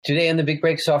Today on the Big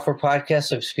Break Software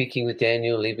Podcast, I'm speaking with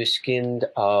Daniel Libeskind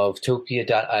of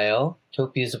Topia.io.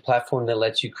 Topia is a platform that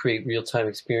lets you create real-time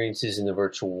experiences in the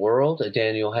virtual world.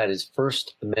 Daniel had his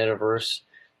first metaverse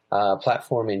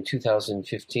platform in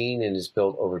 2015 and has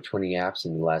built over 20 apps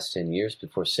in the last 10 years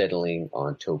before settling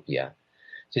on Topia.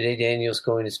 Today, Daniel's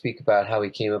going to speak about how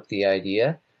he came up with the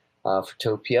idea for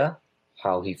Topia,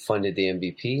 how he funded the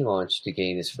MVP, launched to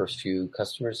gain his first few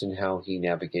customers, and how he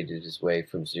navigated his way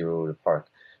from zero to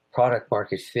product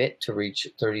market fit to reach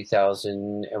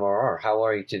 30,000 MRR. How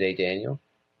are you today, Daniel?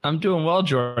 I'm doing well,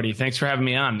 Jordy. Thanks for having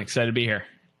me on. Excited to be here.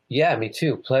 Yeah, me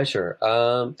too. Pleasure.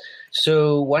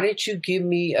 So why don't you give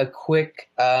me a quick,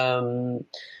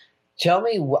 tell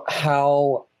me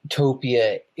how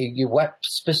Topia, what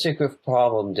specific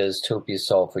problem does Topia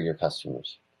solve for your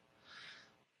customers?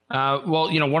 Well,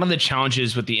 one of the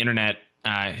challenges with the internet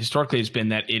historically has been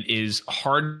that it is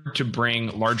hard to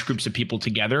bring large groups of people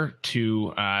together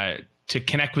to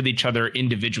connect with each other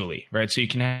individually, right? So you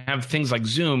can have things like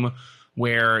Zoom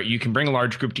where you can bring a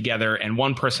large group together and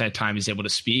one person at a time is able to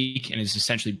speak and is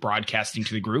essentially broadcasting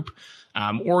to the group.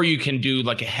 Or you can do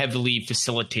like a heavily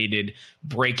facilitated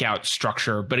breakout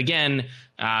structure. But again,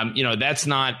 it's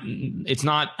not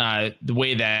the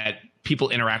way that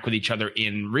people interact with each other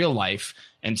in real life.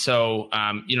 And so,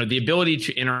 the ability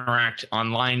to interact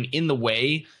online in the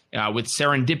way with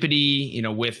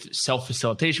serendipity, with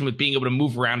self-facilitation, with being able to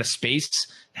move around a space,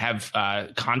 have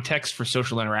context for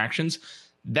social interactions,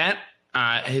 that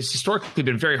has historically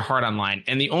been very hard online.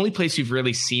 And the only place you've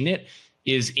really seen it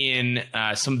is in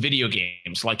some video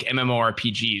games like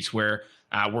MMORPGs, where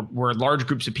large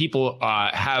groups of people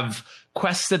have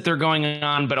quests that they're going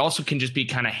on, but also can just be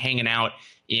kind of hanging out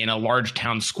in a large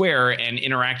town square and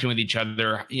interacting with each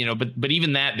other, but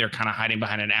even that, they're kind of hiding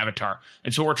behind an avatar.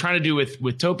 And so what we're trying to do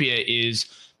with Topia is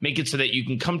make it so that you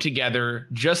can come together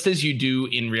just as you do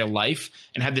in real life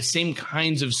and have the same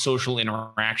kinds of social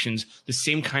interactions, the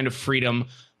same kind of freedom,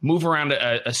 move around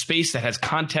a space that has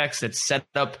context, that's set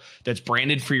up, that's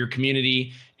branded for your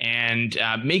community, and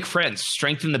make friends,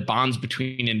 strengthen the bonds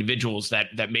between individuals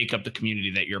that make up the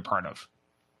community that you're a part of.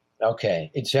 Okay,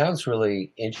 it sounds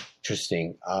really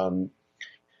interesting.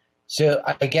 So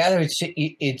I gather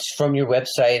it's from your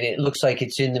website. It looks like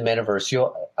it's in the metaverse.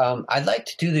 I'd like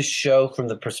to do this show from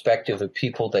the perspective of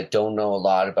people that don't know a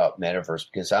lot about metaverse,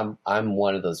 because I'm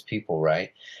one of those people,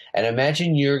 right? And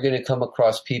imagine you're going to come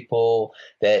across people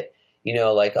that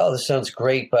like, oh, this sounds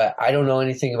great, but I don't know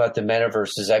anything about the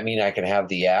metaverse. Does that mean I can have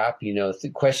the app?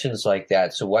 Questions like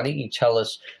that. So why don't you tell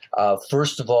us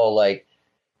first of all, like,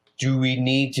 do we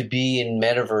need to be in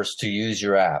metaverse to use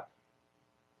your app?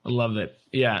 I love it.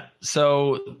 Yeah.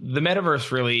 So the metaverse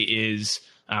really is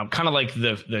kind of like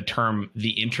the term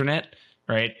the internet,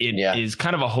 right? It is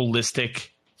kind of a holistic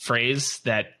phrase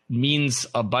that means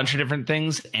a bunch of different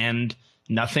things and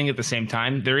nothing at the same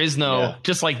time. There is no,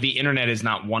 just like the internet is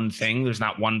not one thing. There's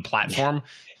not one platform.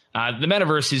 The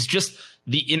metaverse is just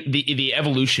the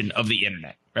evolution of the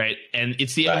internet, right? And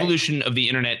it's the evolution of the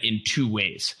internet in two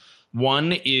ways.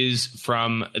 One is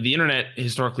from the internet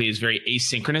historically is very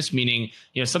asynchronous, meaning,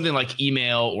 something like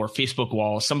email or Facebook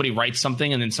wall, somebody writes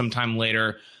something and then sometime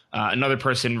later another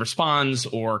person responds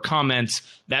or comments.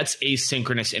 That's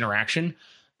asynchronous interaction.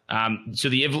 So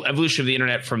the evolution of the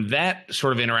internet from that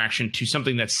sort of interaction to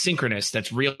something that's synchronous,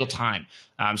 that's real time.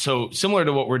 So similar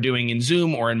to what we're doing in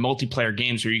Zoom or in multiplayer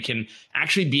games, where you can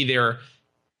actually be there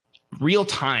real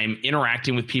time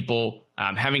interacting with people,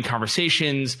 having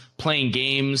conversations, playing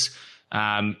games,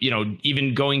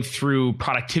 even going through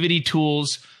productivity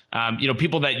tools.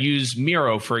 People that use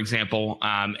Miro, for example,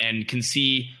 and can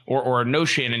see, or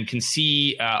Notion, and can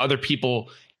see other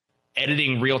people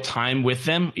editing real time with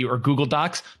them, or Google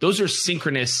Docs. Those are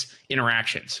synchronous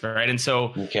interactions, right? And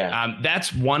so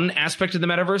that's one aspect of the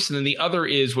metaverse. And then the other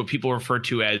is what people refer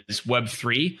to as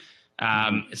Web3.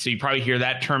 So you probably hear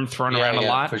that term thrown around a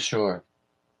lot. For sure.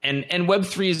 And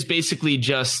Web3 is basically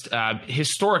just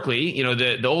historically,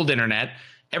 the old internet,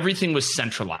 everything was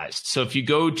centralized. So if you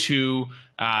go to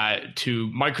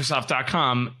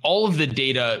Microsoft.com, all of the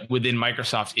data within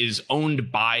Microsoft is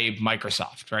owned by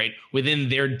Microsoft, right? Within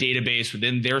their database,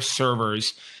 within their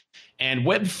servers. And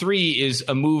Web3 is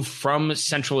a move from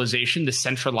centralization, the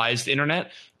centralized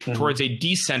internet, towards a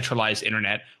decentralized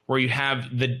internet, where you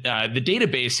have the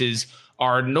databases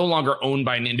are no longer owned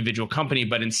by an individual company,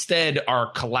 but instead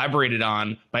are collaborated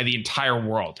on by the entire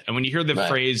world. And when you hear the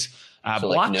phrase so blockchain,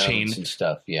 like nodes and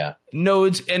stuff,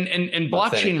 nodes and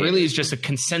blockchain really is just a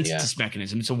consensus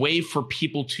mechanism. It's a way for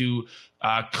people to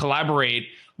collaborate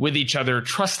with each other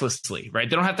trustlessly, right?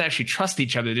 They don't have to actually trust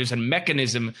each other. There's a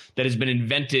mechanism that has been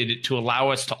invented to allow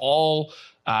us to all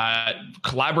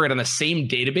collaborate on the same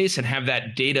database and have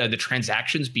that data, the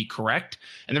transactions, be correct.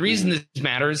 And the reason this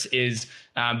matters is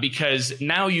because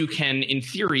now you can, in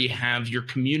theory, have your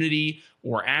community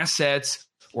or assets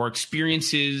or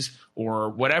experiences or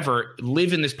whatever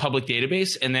live in this public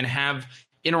database, and then have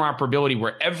interoperability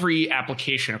where every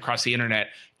application across the internet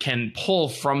can pull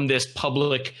from this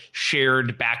public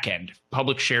shared backend,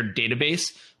 public shared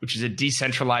database, which is a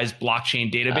decentralized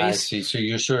blockchain database. I see. So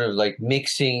you're sort of like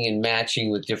mixing and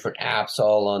matching with different apps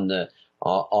all on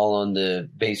the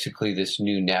basically this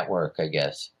new network, I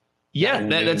guess. Yeah,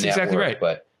 that's exactly right.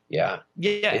 But yeah.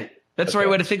 That's the right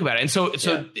way to think about it. And so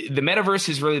the metaverse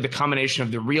is really the combination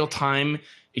of the real-time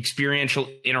experiential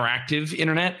interactive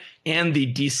internet and the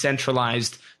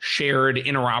decentralized shared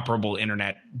interoperable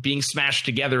internet being smashed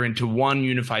together into one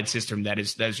unified system that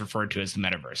is referred to as the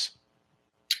metaverse.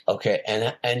 Okay.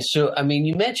 And so, I mean,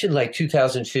 you mentioned like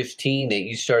 2015 that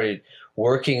you started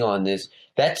working on this.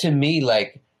 That to me,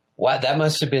 like, wow, that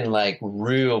must have been like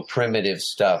real primitive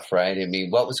stuff, right? I mean,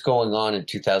 what was going on in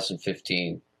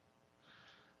 2015?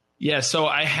 Yeah, so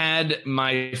I had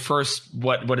my first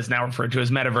what is now referred to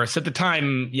as metaverse. At the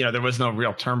time, there was no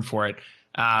real term for it,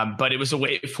 but it was a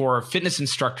way for fitness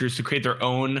instructors to create their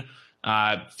own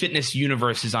fitness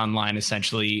universes online,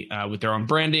 essentially, with their own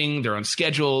branding, their own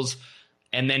schedules,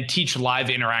 and then teach live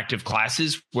interactive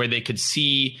classes where they could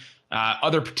see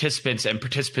other participants and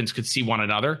participants could see one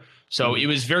another. So it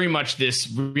was very much this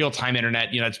real-time internet.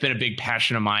 It's been a big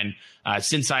passion of mine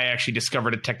since I actually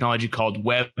discovered a technology called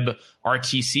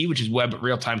WebRTC, which is Web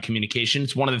Real-Time Communication.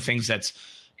 It's one of the things that's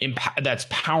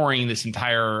powering this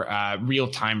entire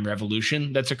real-time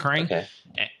revolution that's occurring. Okay.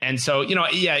 And so,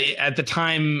 at the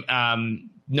time,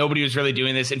 nobody was really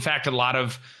doing this. In fact, a lot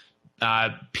of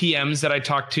PMs that I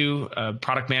talked to,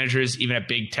 product managers, even at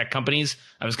big tech companies,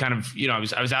 I was kind of,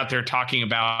 I was out there talking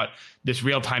about this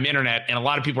real-time internet, and a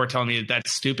lot of people are telling me that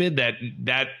that's stupid,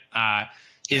 that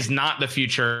is not the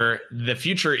future. The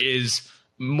future is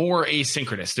more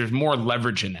asynchronous. There's more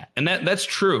leverage in that. And that's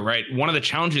true, right? One of the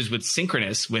challenges with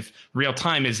synchronous, with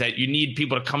real-time, is that you need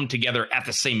people to come together at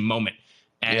the same moment.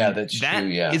 And that's true.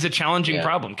 Yeah. Is a challenging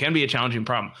problem, can be a challenging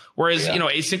problem. Whereas,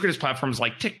 asynchronous platforms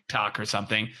like TikTok or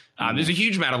something, there's a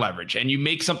huge amount of leverage, and you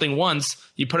make something once,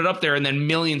 you put it up there, and then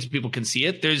millions of people can see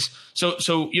it.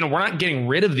 So we're not getting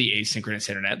rid of the asynchronous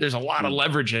internet. There's a lot of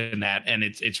leverage in that, and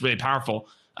it's really powerful.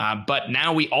 But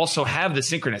now we also have the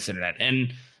synchronous internet,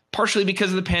 and partially because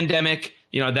of the pandemic,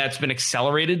 that's been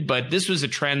accelerated, but this was a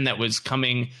trend that was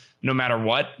coming no matter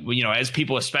what. As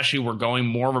people especially were going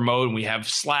more remote, and we have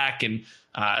Slack and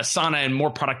Asana and more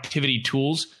productivity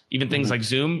tools, even things like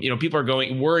Zoom,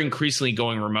 we're increasingly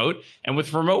going remote. And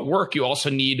with remote work, you also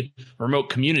need remote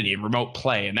community and remote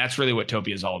play. And that's really what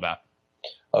Topia is all about.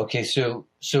 Okay. So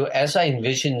as I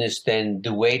envision this, then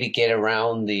the way to get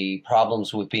around the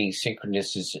problems with being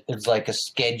synchronous is like a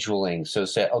scheduling. So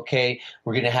say, okay,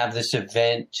 we're going to have this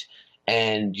event,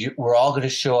 and we're all going to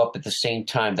show up at the same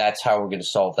time. That's how we're going to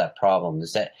solve that problem.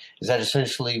 Is that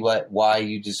essentially why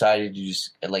you decided to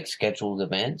just like scheduled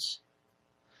events?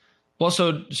 Well,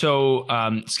 so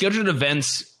scheduled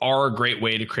events are a great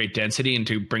way to create density and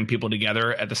to bring people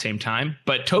together at the same time.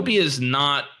 But Topia is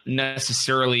not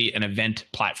necessarily an event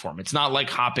platform. It's not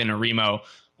like Hopin or Remo.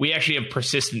 We actually have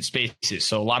persistent spaces.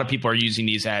 So a lot of people are using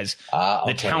these as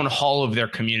the town hall of their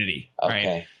community,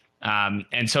 right?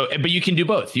 But you can do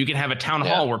both. You can have a town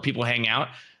hall where people hang out.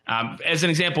 As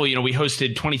an example, we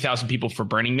hosted 20,000 people for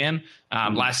Burning Man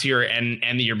last year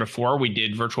and the year before. We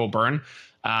did Virtual Burn.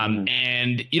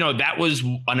 And that was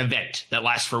an event that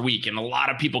lasts for a week, and a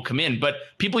lot of people come in, but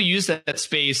people use that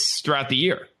space throughout the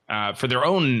year for their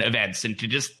own events and to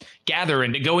just gather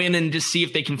and to go in and just see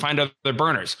if they can find other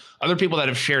burners, other people that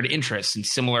have shared interests and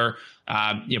similar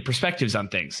perspectives on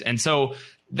things. And so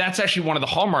that's actually one of the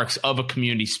hallmarks of a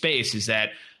community space is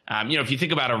that, if you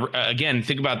think about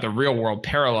think about the real world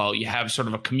parallel, you have sort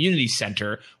of a community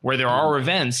center where there are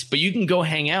events, but you can go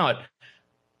hang out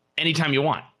anytime you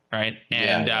want. Right.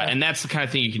 And that's the kind of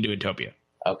thing you can do in Topia.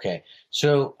 Okay.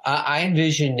 So I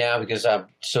envision now, because I'm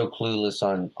so clueless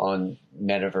on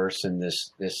metaverse and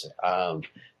this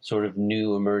sort of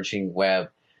new emerging web,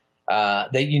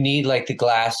 that you need like the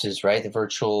glasses, right? The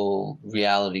virtual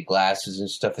reality glasses and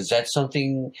stuff. Is that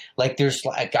something like there's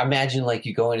like, I imagine like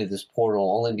you go into this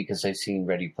portal only because I've seen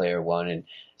Ready Player One and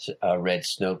Red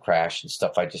Snow Crash and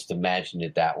stuff. I just imagined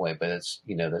it that way, but it's,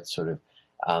 that's sort of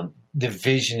the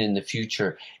vision in the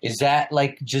future. Is that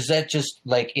like, does that just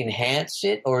like enhance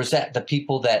it, or is that the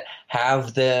people that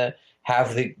have the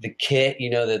kit,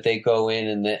 that they go in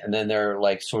and then they're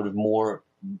like sort of more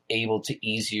able to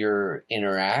easier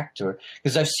interact? Or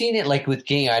because I've seen it like with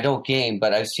game, I don't game,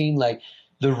 but I've seen like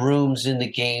the rooms in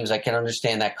the games. I can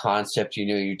understand that concept. You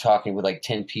know, you're talking with like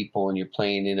 10 people and you're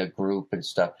playing in a group and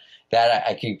stuff. That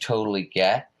I can totally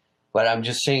get. But I'm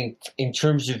just saying, in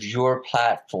terms of your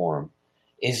platform,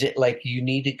 is it like you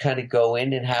need to kind of go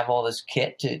in and have all this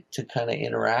kit to kind of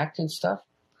interact and stuff?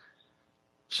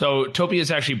 So Topia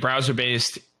is actually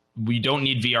browser-based. We don't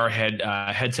need VR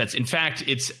headsets. In fact,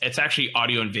 it's actually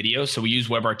audio and video. So we use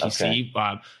WebRTC.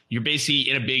 Okay. You're basically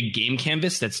in a big game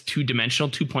canvas that's 2-dimensional,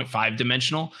 2.5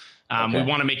 dimensional. We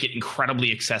want to make it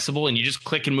incredibly accessible, and you just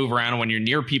click and move around. And when you're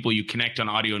near people, you connect on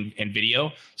audio and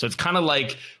video. So it's kind of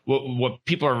like what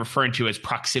people are referring to as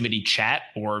proximity chat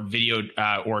or video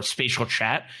or spatial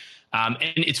chat. And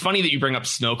it's funny that you bring up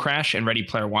Snow Crash and Ready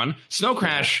Player One. Snow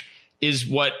Crash is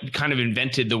what kind of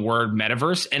invented the word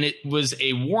metaverse, and it was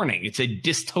a warning. It's a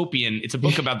dystopian. It's a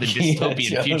book about the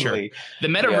dystopian future. The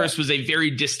metaverse was a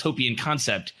very dystopian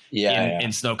concept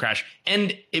in Snow Crash,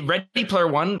 and Ready Player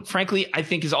One, frankly, I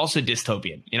think is also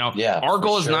dystopian. You know, our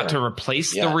goal is not to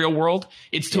replace the real world;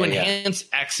 it's to enhance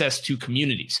access to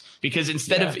communities. Because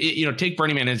instead of take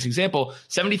Burning Man as an example,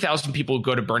 70,000 people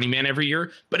go to Burning Man every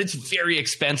year, but it's very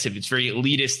expensive. It's very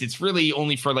elitist. It's really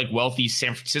only for like wealthy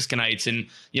San Franciscanites and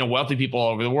wealthy people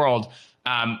all over the world.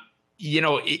 But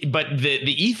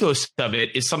the ethos of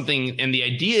it is something, and the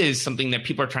idea is something that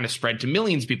people are trying to spread to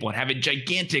millions of people and have a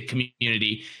gigantic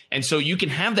community. And so you can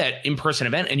have that in-person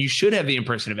event, and you should have the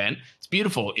in-person event. It's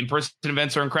beautiful. In-person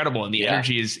events are incredible, and the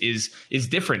energy is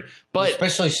different. But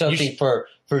especially something for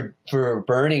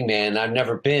Burning Man. I've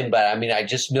never been, but I mean, I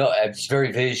just know it's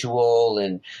very visual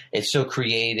and it's so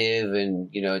creative, and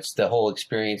it's the whole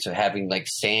experience of having like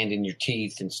sand in your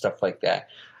teeth and stuff like that.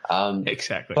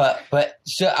 Exactly. But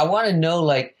so I want to know,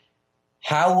 like,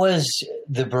 how was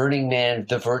the Burning Man,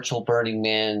 the virtual Burning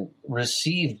Man,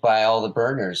 received by all the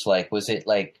burners? Like, was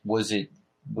it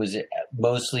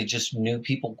mostly just new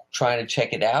people trying to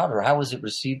check it out, or how was it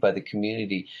received by the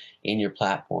community in your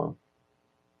platform?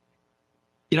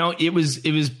 It was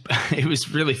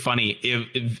really funny.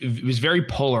 It was very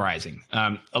polarizing.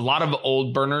 A lot of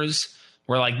old burners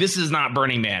were like, this is not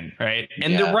Burning Man, right?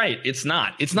 And they're right. It's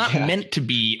not. It's not meant to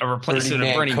be a replacement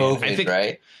of Burning Man. I think,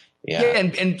 right? Yeah,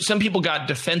 and some people got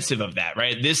defensive of that,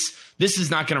 right? This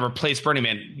is not going to replace Burning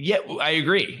Man. Yet I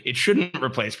agree, it shouldn't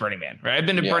replace Burning Man, right? I've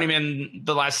been to Burning Man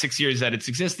the last 6 years that it's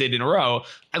existed in a row.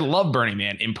 I love Burning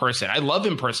Man in person. I love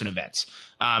in-person events.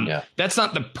 That's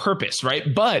not the purpose,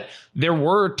 right? But there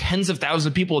were tens of thousands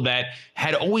of people that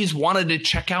had always wanted to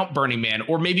check out Burning Man,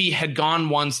 or maybe had gone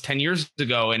once 10 years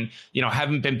ago and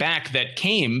haven't been back, that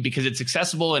came because it's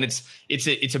accessible and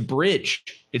it's a bridge.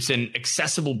 It's an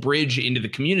accessible bridge into the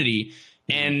community,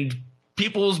 and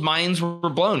people's minds were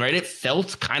blown, right? It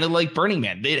felt kind of like Burning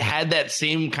Man. It had that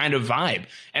same kind of vibe,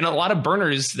 and a lot of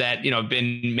burners that have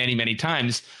been many, many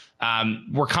times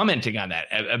were commenting on that,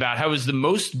 about how it was the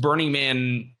most Burning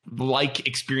Man-like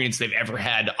experience they've ever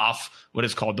had off what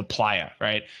is called the Playa,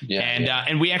 right?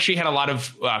 And we actually had a lot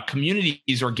of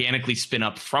communities organically spin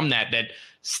up from that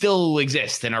still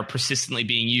exist and are persistently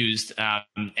being used.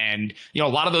 And a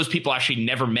lot of those people actually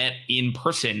never met in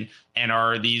person and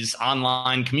are these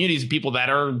online communities of people that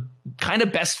are kind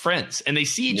of best friends, and they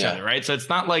see each other, right? So it's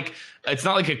not like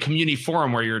a community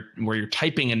forum where you're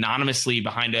typing anonymously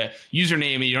behind a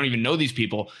username and you don't even know these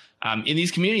people. In these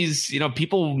communities,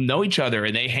 people know each other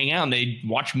and they hang out and they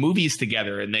watch movies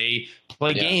together and they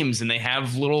play games and they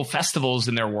have little festivals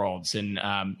in their worlds. And,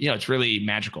 it's really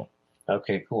magical.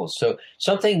 Okay, cool. So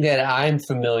something that I'm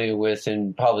familiar with,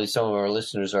 and probably some of our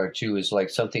listeners are too, is like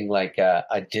something like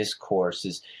a discourse.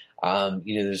 Is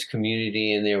there's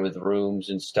community in there with rooms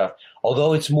and stuff.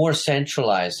 Although it's more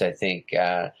centralized, I think,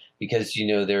 because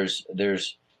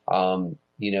there's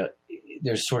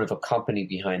sort of a company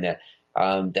behind that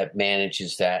that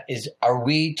manages that. Are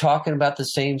we talking about the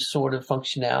same sort of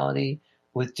functionality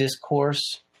with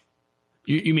discourse?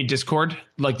 You mean Discord?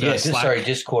 Like the Slack?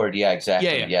 Discord. Yeah,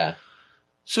 exactly. Yeah.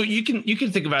 So you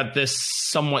can think about this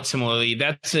somewhat similarly.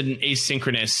 That's an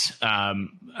asynchronous,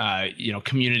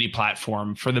 community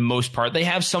platform for the most part. They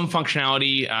have some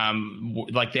functionality,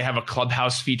 like they have a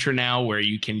Clubhouse feature now where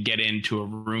you can get into a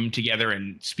room together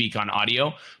and speak on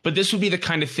audio. But this would be the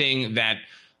kind of thing that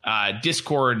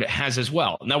Discord has as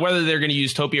well. Now, whether they're going to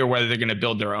use Topia or whether they're going to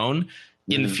build their own,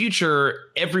 in the future,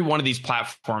 every one of these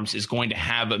platforms is going to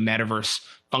have a metaverse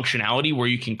functionality where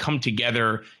you can come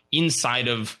together inside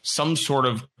of some sort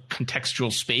of contextual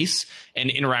space and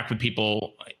interact with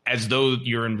people as though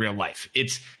you're in real life.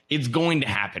 It's going to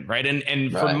happen, right?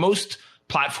 And for most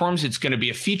platforms, it's going to be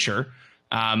a feature.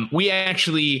 We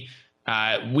actually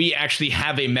we actually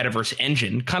have a metaverse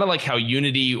engine, kind of like how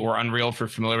Unity or Unreal, if you're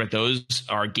familiar with those,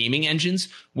 are gaming engines.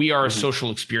 We are a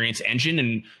social experience engine,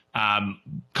 and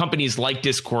companies like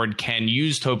Discord can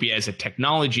use Topia as a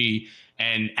technology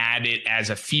and add it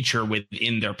as a feature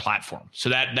within their platform. So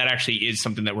that actually is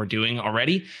something that we're doing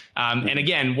already. And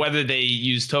again, whether they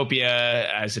use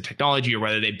Topia as a technology or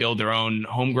whether they build their own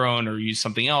homegrown or use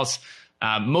something else,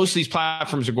 most of these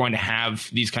platforms are going to have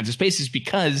these kinds of spaces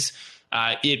because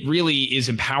it really is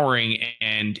empowering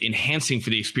and enhancing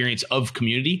for the experience of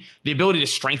community. The ability to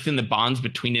strengthen the bonds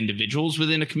between individuals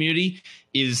within a community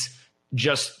is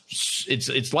just,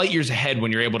 it's light years ahead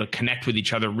when you're able to connect with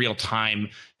each other real time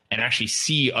and actually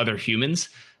see other humans.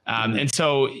 And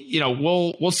so,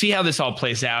 we'll see how this all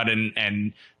plays out,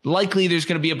 and likely there's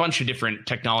going to be a bunch of different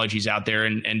technologies out there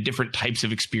and different types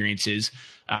of experiences.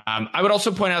 I would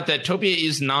also point out that Topia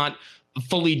is not a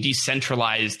fully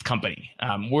decentralized company.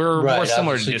 We're more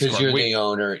similar to Discord. Because you're the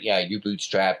owner. Yeah, you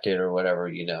bootstrapped it or whatever,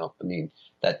 I mean,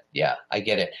 I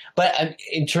get it. But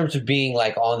in terms of being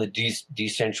like on the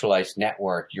decentralized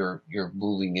network, you're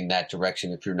moving in that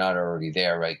direction if you're not already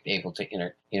there, right? Able to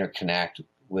interconnect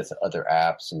with other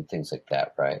apps and things like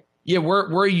that, right? Yeah,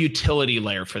 we're a utility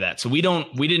layer for that. So we don't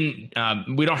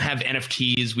have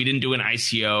NFTs. We didn't do an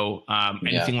ICO,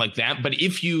 anything like that. But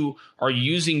if you are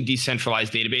using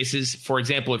decentralized databases, for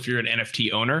example, if you're an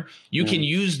NFT owner, you can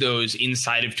use those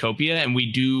inside of Topia, and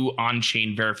we do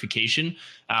on-chain verification,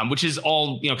 which is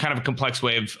all kind of a complex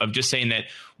way of just saying that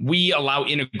we allow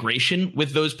integration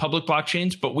with those public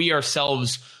blockchains, but we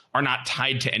ourselves are not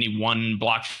tied to any one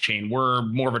blockchain. We're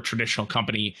more of a traditional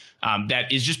company that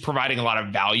is just providing a lot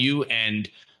of value and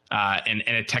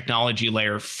a technology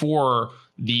layer for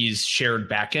these shared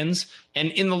backends.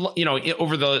 And in the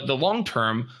over the long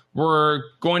term, we're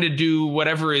going to do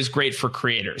whatever is great for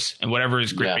creators and whatever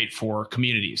is great for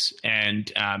communities.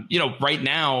 And right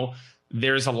now,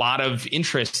 there's a lot of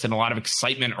interest and a lot of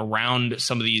excitement around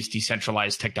some of these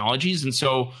decentralized technologies. And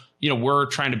so, we're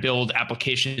trying to build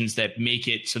applications that make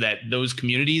it so that those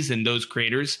communities and those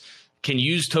creators can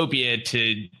use Topia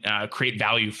to create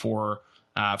value for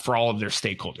all of their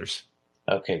stakeholders.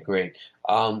 Okay, great.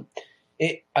 I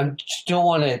still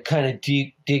want to kind of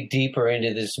dig deeper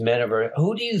into this metaverse.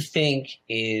 Who do you think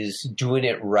is doing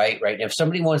it right now? If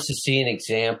somebody wants to see an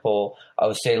example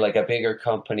of, say, like a bigger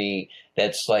company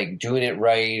that's like doing it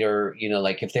right, or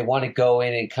like if they want to go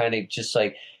in and kind of just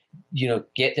like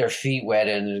get their feet wet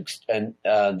and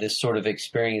this sort of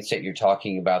experience that you're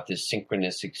talking about, this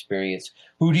synchronous experience,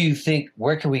 who do you think?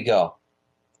 Where can we go?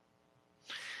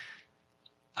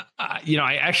 I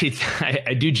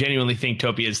do genuinely think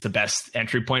Topia is the best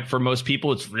entry point for most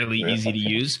people. It's really easy to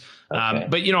use. Okay.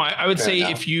 But I would say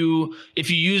enough. if you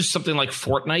use something like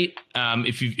Fortnite,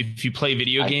 if you play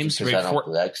video games, because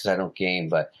I don't game,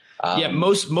 but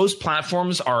most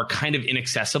platforms are kind of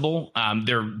inaccessible.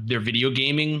 They're video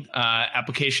gaming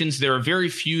applications. There are very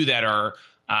few that are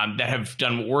that have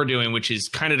done what we're doing, which is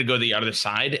kind of to go the other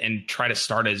side and try to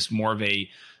start as more of an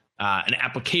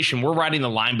application. We're riding the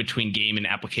line between game and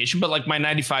application, but like my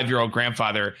 95-year-old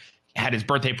grandfather had his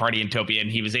birthday party in Topia and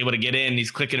he was able to get in,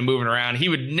 he's clicking and moving around. He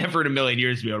would never in a million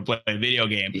years be able to play a video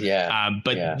game.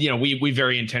 We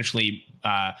very intentionally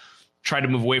try to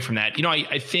move away from that.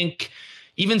 I think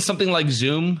even something like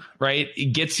Zoom, right?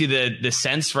 It gets you the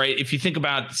sense, right? If you think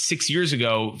about 6 years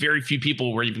ago, very few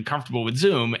people were even comfortable with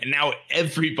Zoom, and now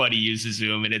everybody uses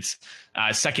Zoom, and it's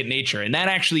second nature. And that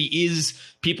actually is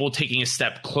people taking a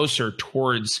step closer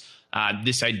towards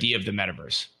this idea of the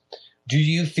metaverse. Do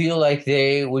you feel like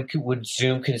would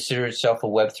Zoom consider itself a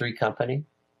Web3 company?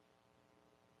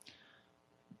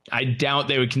 I doubt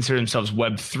they would consider themselves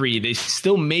Web3. They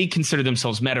still may consider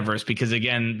themselves metaverse because,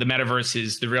 again, the metaverse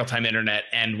is the real-time internet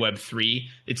and Web3.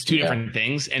 It's two different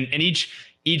things. And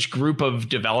each group of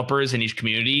developers in each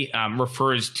community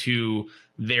refers to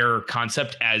their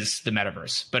concept as the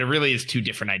metaverse. But it really is two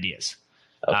different ideas.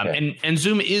 Okay. And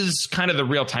Zoom is kind of the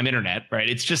real-time internet, right?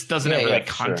 It just doesn't have really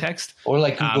context. Sure. Or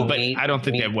like Google but Meet, I don't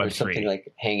think they have Web3. Or something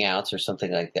like Hangouts or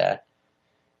something like that.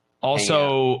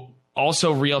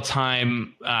 Also real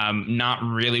time, not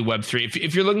really Web3.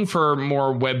 If you're looking for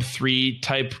more Web3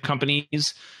 type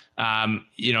companies,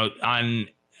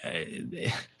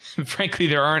 frankly,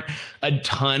 there aren't a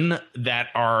ton that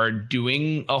are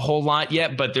doing a whole lot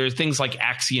yet, but there's things like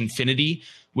Axie Infinity,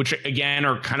 which again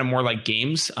are kind of more like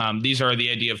games. These are the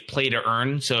idea of play to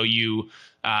earn. So you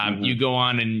go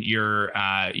on and you're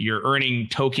earning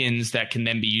tokens that can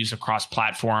then be used across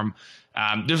platform.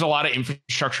 There's a lot of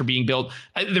infrastructure being built.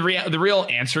 The real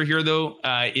answer here, though,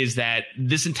 is that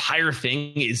this entire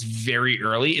thing is very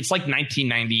early. It's like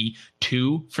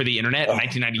 1992 for the internet,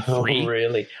 1993. Oh,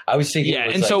 really? I was thinking, yeah,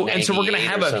 and so we're going to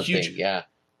have a huge. Yeah.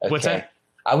 Okay. What's that?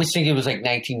 I was thinking it was like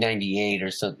 1998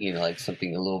 or something, like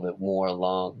something a little bit more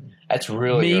along. That's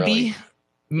really early.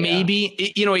 Maybe,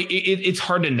 it's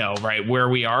hard to know, right, where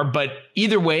we are. But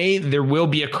either way, there will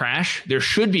be a crash. There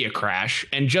should be a crash.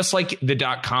 And just like the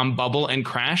 .com bubble and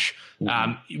crash,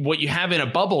 what you have in a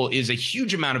bubble is a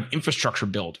huge amount of infrastructure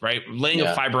build, right? Laying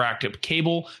a fiber optic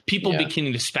cable, people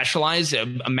beginning to specialize, a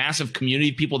massive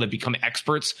community of people that become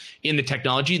experts in the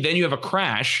technology. Then you have a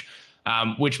crash.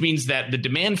 Which means that the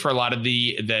demand for a lot of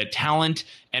the talent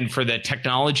and for the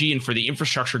technology and for the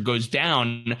infrastructure goes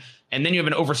down. And then you have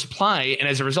an oversupply. And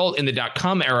as a result, in the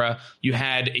 .com era, you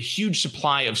had a huge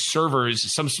supply of servers.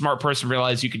 Some smart person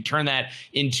realized you could turn that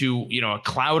into, a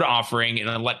cloud offering and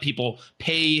then let people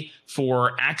pay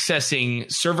for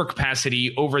accessing server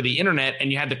capacity over the internet.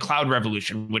 And you had the cloud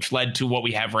revolution, which led to what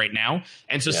we have right now.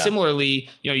 And so similarly,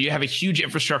 you have a huge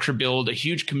infrastructure build, a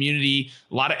huge community,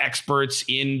 a lot of experts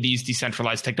in these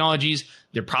decentralized technologies.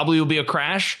 There probably will be a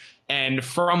crash. And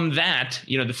from that,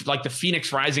 like the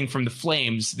phoenix rising from the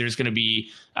flames, there's going to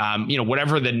be,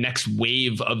 whatever the next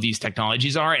wave of these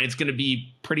technologies are, and it's going to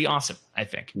be pretty awesome, I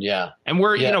think. Yeah. And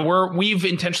we've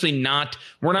intentionally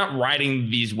we're not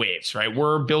riding these waves, right?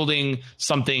 We're building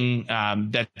something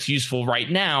that's useful right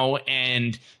now,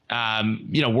 and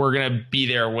we're going to be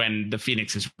there when the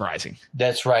phoenix is rising.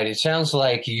 That's right. It sounds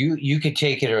like you could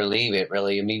take it or leave it,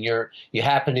 really. I mean, you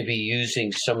happen to be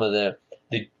using some of the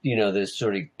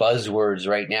sort of buzzwords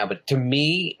right now, but to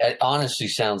me, it honestly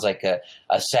sounds like a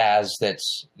SaaS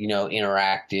that's,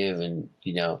 interactive and,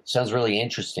 sounds really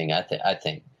interesting. I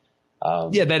think.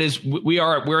 That is,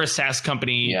 we're a SaaS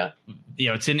company. Yeah.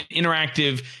 It's an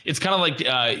interactive, it's kind of like,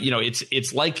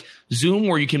 it's like Zoom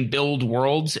where you can build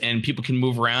worlds and people can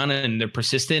move around and they're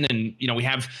persistent. And, we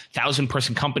have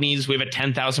 1,000-person companies. We have a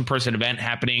 10,000-person event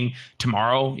happening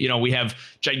tomorrow. We have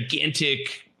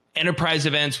gigantic enterprise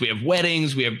events, we have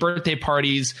weddings, we have birthday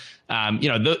parties.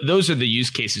 Those are the use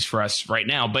cases for us right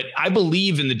now. But I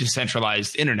believe in the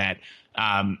decentralized internet.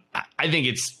 I think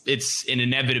it's an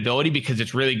inevitability because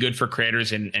it's really good for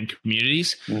creators and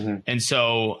communities. Mm-hmm. And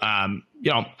so,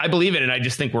 I believe it, and I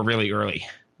just think we're really early.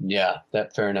 Yeah,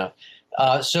 fair enough.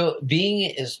 So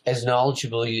being as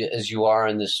knowledgeable as you are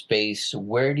in this space,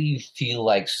 where do you feel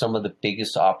like some of the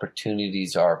biggest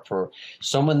opportunities are for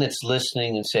someone that's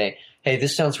listening and say, hey,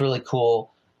 this sounds really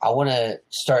cool. I want to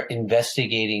start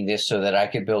investigating this so that I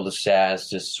could build a SaaS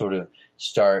to sort of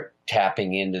start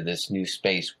tapping into this new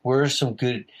space. Where are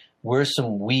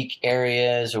some weak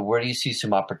areas, or where do you see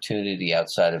some opportunity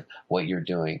outside of what you're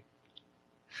doing?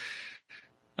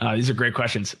 These are great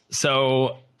questions.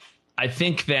 So I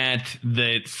think that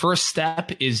the first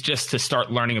step is just to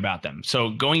start learning about them. So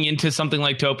going into something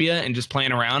like Topia and just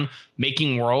playing around,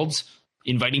 making worlds,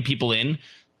 inviting people in,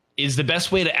 is the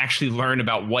best way to actually learn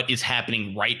about what is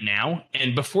happening right now.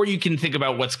 And before you can think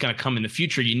about what's going to come in the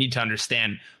future, you need to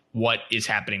understand what is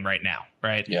happening right now,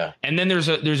 right? Yeah. And then there's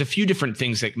a few different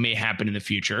things that may happen in the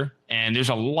future, and there's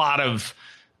a lot of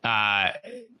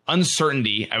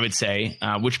uncertainty, I would say,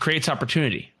 which creates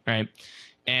opportunity, right?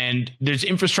 And there's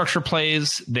infrastructure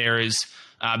plays. There's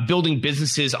building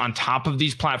businesses on top of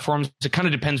these platforms. It kind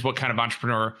of depends what kind of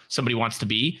entrepreneur somebody wants to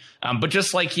be. But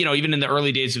just like, even in the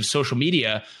early days of social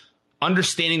media,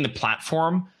 understanding the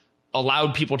platform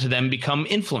allowed people to then become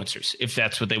influencers if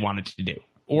that's what they wanted to do.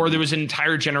 Or there was an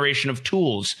entire generation of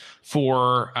tools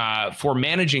for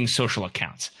managing social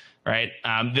accounts, right?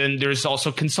 Then there's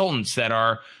also consultants that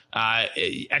are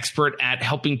expert at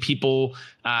helping people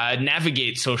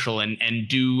navigate social and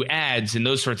do ads and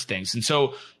those sorts of things. And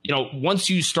so, once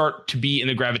you start to be in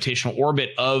the gravitational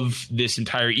orbit of this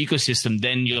entire ecosystem,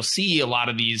 then you'll see a lot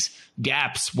of these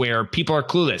gaps where people are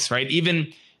clueless, right?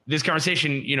 Even this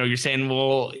conversation, you're saying,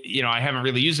 well, I haven't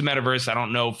really used the metaverse. I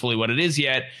don't know fully what it is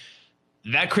yet.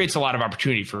 That creates a lot of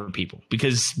opportunity for people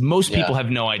because most people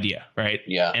have no idea, right?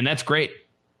 Yeah. And that's great.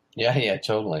 Yeah,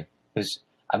 totally. Because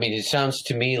it sounds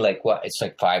to me like it's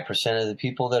like 5% of the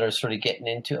people that are sort of getting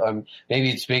into, maybe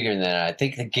it's bigger than that. I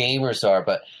think the gamers are,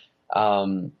 but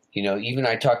even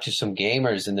I talked to some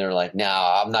gamers and they're like, no,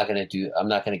 I'm not going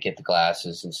to get the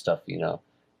glasses and stuff,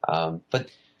 but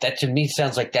that to me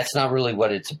sounds like that's not really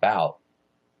what it's about.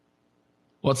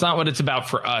 Well, it's not what it's about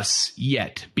for us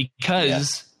yet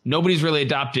because nobody's really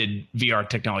adopted VR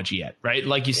technology yet, right?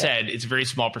 Like you said, it's a very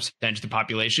small percentage of the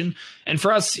population. And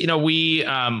for us,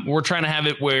 we're trying to have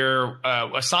it where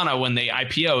Asana, when they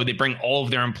IPO, they bring all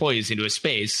of their employees into a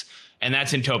space, and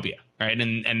that's in Topia, right?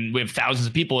 And we have thousands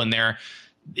of people in there.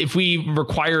 If we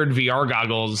required VR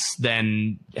goggles,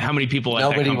 then how many people at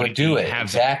nobody that would do it? have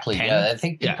Exactly. 10? Yeah, I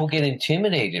think people get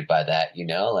intimidated by that.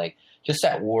 Like just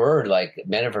that word, like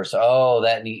metaverse. Oh,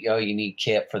 you need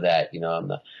kit for that.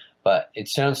 But it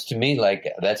sounds to me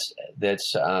like that's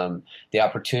the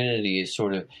opportunity is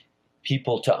sort of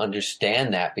people to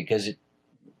understand that, because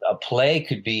a play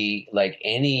could be like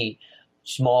any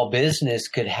small business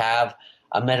could have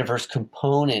a metaverse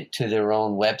component to their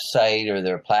own website or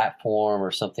their platform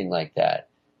or something like that.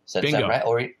 Is that right?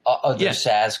 Or other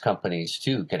SaaS companies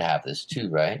too could have this too,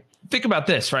 right? Think about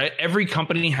this, right? Every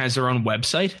company has their own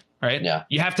website, right? Yeah.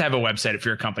 You have to have a website if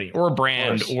you're a company or a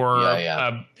brand or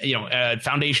a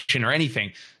foundation or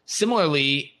anything.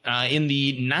 Similarly, in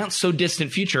the not so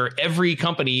distant future, every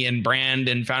company and brand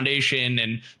and foundation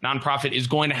and nonprofit is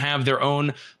going to have their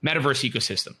own metaverse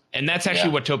ecosystem. And that's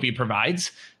actually what Topia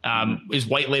provides, is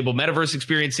white label metaverse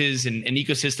experiences and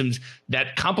ecosystems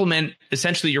that complement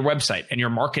essentially your website and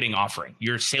your marketing offering,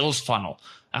 your sales funnel,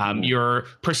 your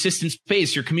persistent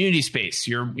space, your community space,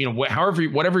 your,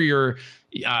 whatever your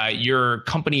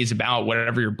company is about,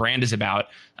 whatever your brand is about,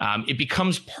 it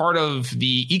becomes part of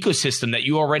the ecosystem that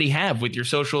you already have with your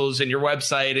socials and your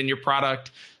website and your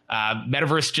product.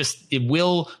 Metaverse it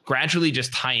will gradually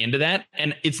just tie into that.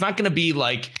 And it's not going to be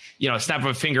like, a snap of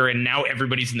a finger and now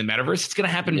everybody's in the metaverse. It's going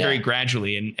to happen very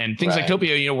gradually. And things like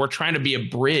Topia, we're trying to be a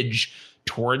bridge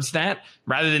towards that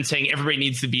rather than saying everybody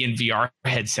needs to be in VR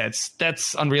headsets.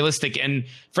 That's unrealistic. And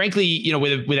frankly,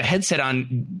 with a headset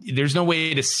on, there's no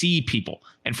way to see people.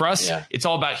 And for us, it's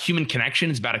all about human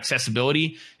connection. It's about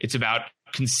accessibility. It's about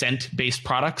consent-based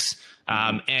products.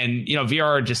 And,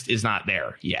 VR just is not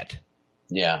there yet.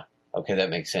 Yeah. Okay.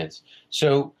 That makes sense.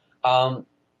 So,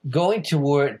 going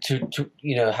toward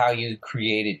how you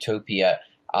created Topia,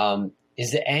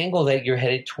 is the angle that you're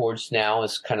headed towards now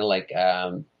is kind of like,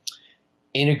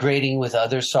 integrating with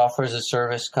other software as a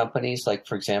service companies, like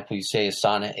for example, you say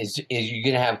Asana. Is you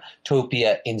going to have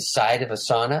Topia inside of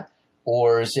Asana,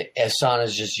 or is it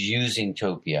Asana's just using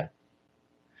Topia?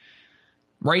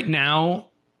 Right now,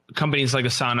 companies like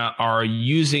Asana are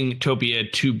using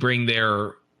Topia to bring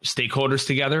their stakeholders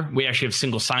together. We actually have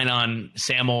single sign-on,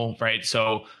 SAML, right?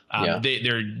 So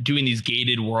they're doing these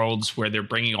gated worlds where they're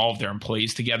bringing all of their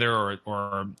employees together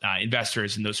or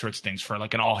investors and those sorts of things for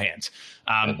like an all hands.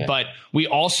 But we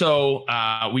also,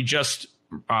 we just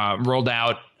rolled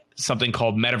out something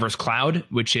called Metaverse Cloud,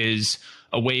 which is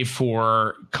a way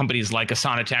for companies like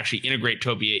Asana to actually integrate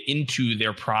Topia into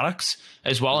their products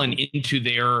as well and into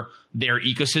their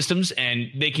ecosystems.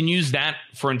 And they can use that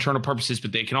for internal purposes,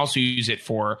 but they can also use it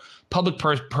for public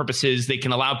purposes. They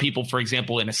can allow people, for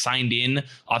example, in a signed in,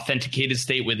 authenticated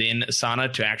state within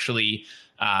Asana to actually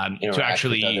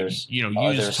use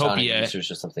Topia users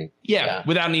or something.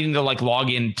 Without needing to log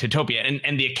in to Topia.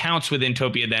 And the accounts within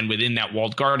Topia then within that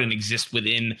walled garden exist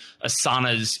within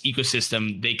Asana's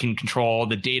ecosystem. They can control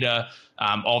the data,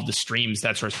 all of the streams,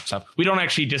 that sort of stuff. We don't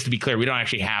actually, just to be clear, we don't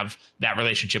actually have that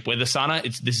relationship with Asana.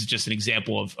 This is just an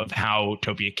example of how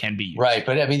Topia can be used. Right.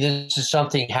 But I mean, this is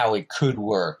something how it could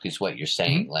work is what you're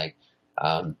saying.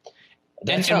 Mm-hmm.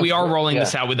 And we are rolling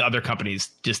this out with other companies,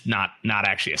 just not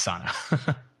actually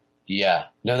Asana. Yeah.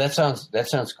 No, that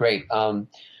sounds great.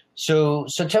 So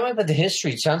tell me about the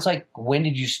history. It sounds like, when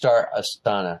did you start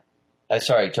Asana?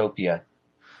 Topia.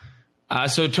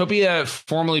 So Topia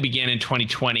formally began in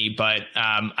 2020, but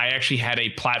I actually had a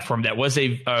platform that was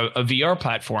a VR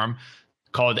platform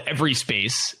called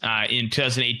Everyspace in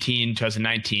 2018,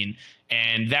 2019.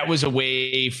 And that was a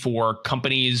way for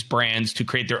companies, brands to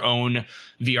create their own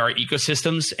VR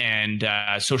ecosystems and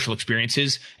social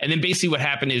experiences. And then basically what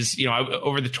happened is,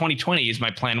 over the 2020s,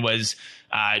 my plan was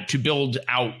to build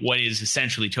out what is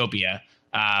essentially Topia.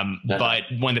 But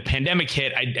when the pandemic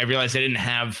hit, I realized I didn't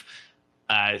have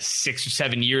 6 or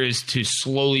 7 years to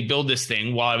slowly build this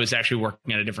thing while I was actually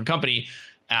working at a different company.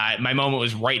 My moment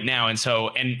was right now. And so,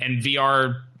 and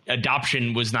VR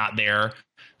adoption was not there.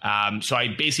 So I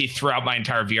basically threw out my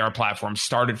entire VR platform,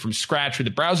 started from scratch with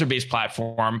a browser-based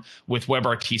platform with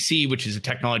WebRTC, which is a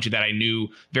technology that I knew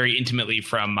very intimately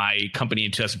from my company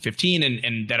in 2015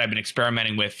 and that I've been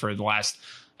experimenting with for the last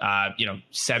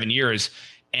 7 years.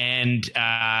 And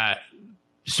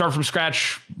started from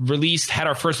scratch, had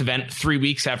our first event 3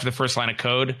 weeks after the first line of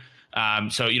code.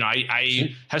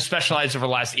 I have specialized over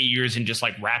the last 8 years in just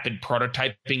rapid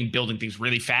prototyping and building things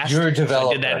really fast. You're a developer. So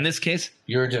I did that in this case.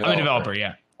 You're a developer. I'm a developer,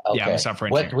 yeah. Okay. Yeah, I'm a software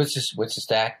engineer. What's the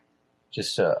stack?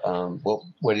 Just what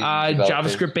do you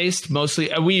JavaScript based mostly.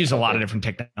 We use a lot of different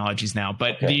technologies now,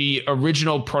 but the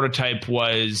original prototype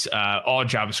was all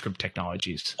JavaScript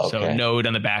technologies. Okay. So Node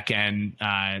on the back end,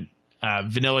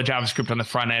 vanilla JavaScript on the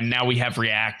front end. Now we have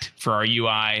React for our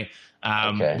UI.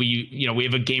 We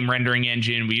have a game rendering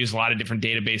engine. We use a lot of different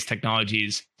database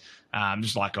technologies.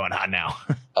 There's a lot going on now.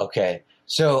 Okay.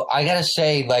 So I got to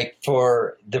say, like,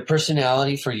 for the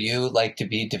personality for you, like, to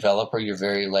be a developer, you're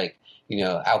very, like,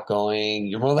 outgoing.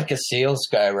 You're more like a sales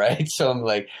guy, right? So I'm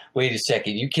like, wait a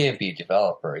second, you can't be a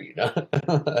developer,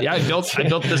 Yeah, I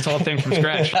built this whole thing from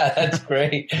scratch. That's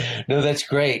great. No, that's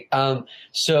great.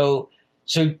 So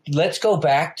let's go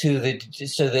back to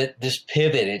this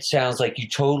pivot. It sounds like you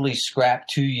totally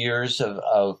scrapped 2 years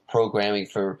of programming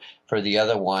for the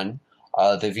other one,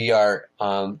 the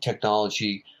VR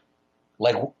technology.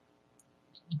 Like,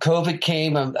 COVID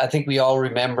came. I think we all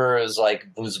remember it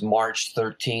was March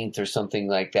 13th or something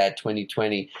like that,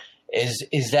 2020.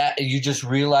 Is that you just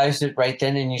realized it right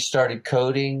then and you started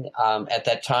coding at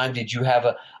that time? Did you have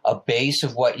a base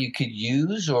of what you could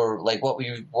use, or like what were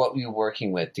you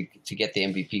working with to get the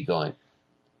MVP going?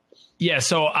 Yeah,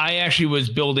 so I actually was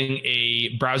building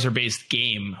a browser-based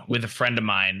game with a friend of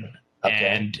mine,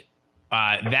 and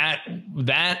that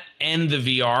and the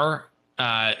VR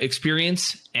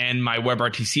experience and my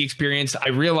WebRTC experience, I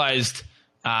realized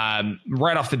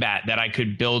right off the bat that I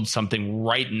could build something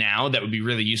right now that would be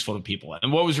really useful to people.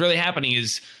 And what was really happening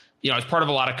is, I was part of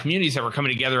a lot of communities that were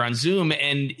coming together on Zoom,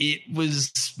 and it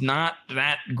was not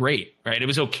that great, right? It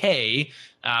was okay,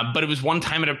 but it was one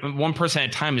person at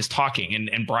a time is talking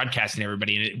and broadcasting to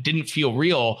everybody, and it didn't feel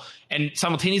real. And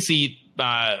simultaneously,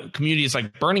 communities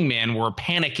like Burning Man were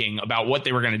panicking about what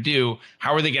they were going to do.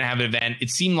 How are they going to have an event? It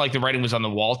seemed like the writing was on the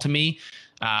wall to me,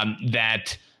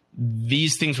 that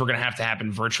these things were going to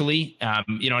happen virtually.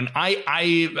 And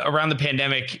I around the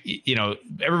pandemic,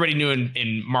 everybody knew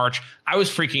in March. I was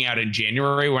freaking out in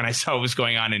January when I saw what was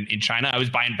going on in China. I was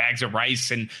buying bags of rice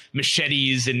and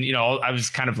machetes, and I was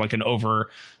kind of like an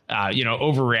overreactor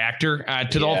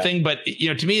to the whole thing. But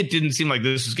to me, it didn't seem like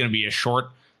this was going to be a short.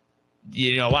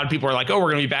 A lot of people are like, "Oh, we're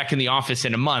going to be back in the office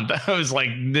in a month." I was like,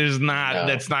 that's not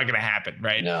going to happen.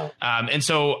 Right. No. And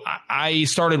so I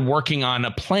started working on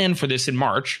a plan for this in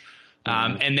March,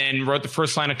 and then wrote the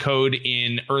first line of code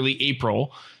in early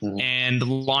April, and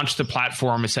launched the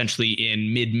platform essentially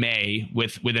in mid-May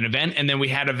with an event. And then we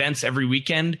had events every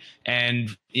weekend.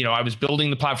 And, I was building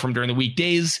the platform during the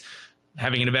weekdays,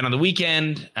 having an event on the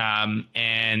weekend.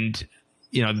 And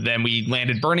then we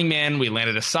landed Burning Man, we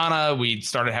landed Asana, we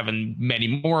started having many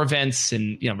more events,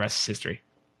 and rest is history.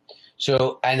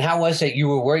 So, and how was it?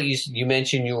 You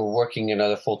mentioned you were working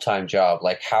another full-time job.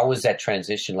 Like, how was that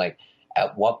transition? Like,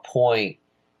 at what point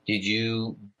did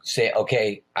you say,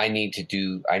 okay, I need to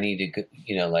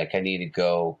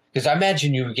go? Because I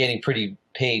imagine you were getting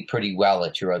paid pretty well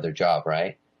at your other job,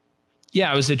 right?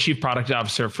 Yeah, I was the chief product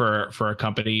officer for a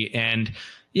company, and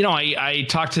I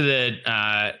talked to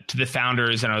the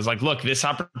founders, and I was like, look, this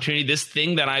opportunity, this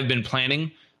thing that I've been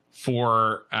planning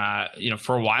for a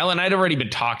while, and I'd already been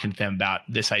talking to them about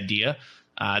this idea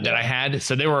that I had.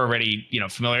 So they were already,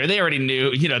 familiar. They already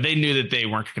knew, they knew that they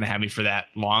weren't going to have me for that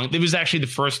long. It was actually the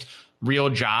first real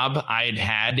job I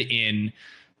had in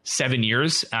 7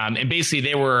 years. And basically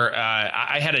they were,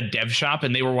 I had a dev shop,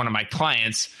 and they were one of my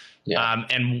clients. Yeah.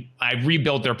 And I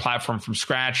rebuilt their platform from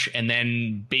scratch, and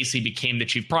then basically became the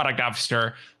chief product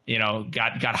officer,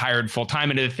 got hired full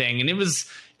time into the thing. And it was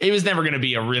never going to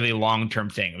be a really long-term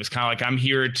thing. It was kind of like, I'm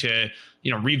here to,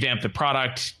 revamp the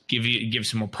product, give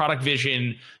some more product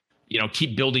vision,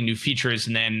 keep building new features.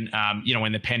 And then,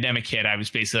 when the pandemic hit, I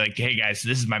was basically like, hey guys,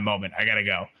 this is my moment. I got to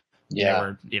go.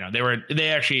 Yeah. They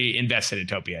actually invested in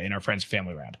Topia in our friends and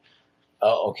family round.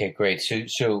 Oh, okay, great.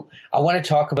 So I want to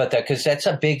talk about that, because that's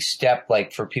a big step,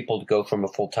 like, for people to go from a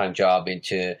full-time job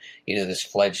into, this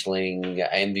fledgling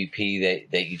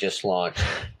MVP that you just launched.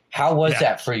 How was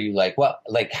that for you?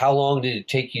 How long did it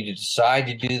take you to decide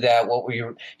to do that?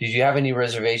 Did you have any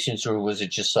reservations, or was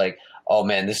it just like, oh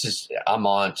man, I'm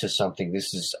on to something.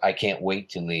 I can't wait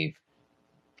to leave.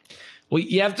 Well,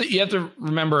 you have to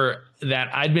remember that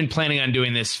I'd been planning on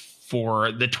doing this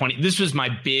for this was my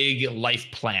big life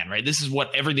plan, right? This is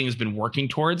what everything has been working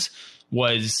towards,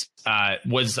 was a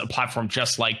platform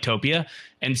just like Topia.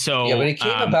 And so, yeah, but it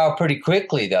came about pretty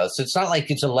quickly though. So it's not like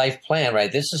it's a life plan,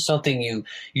 right? This is something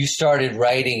you started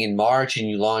writing in March and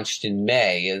you launched in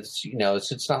May.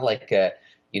 It's not like a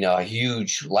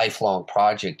huge lifelong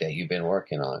project that you've been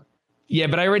working on. Yeah,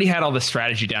 but I already had all the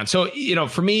strategy down. So,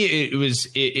 for me, it was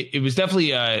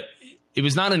definitely it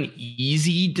was not an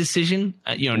easy decision.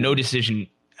 No decision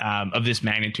of this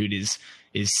magnitude is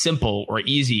simple or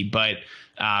easy. But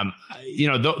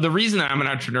the reason that I'm an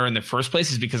entrepreneur in the first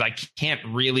place is because I can't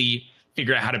really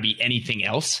figure out how to be anything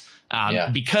else.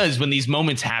 Because when these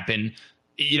moments happen,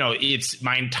 it's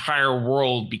my entire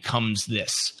world becomes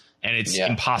this, and it's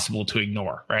impossible to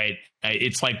ignore, right?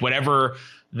 It's like whatever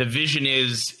the vision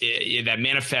is that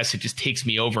manifests, it just takes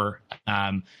me over.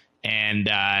 And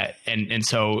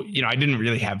so, I didn't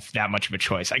really have that much of a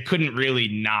choice. I couldn't really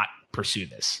not pursue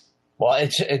this. Well,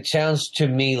 it sounds to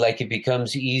me like it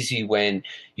becomes easy when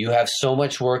you have so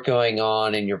much work going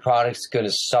on and your product's going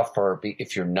to suffer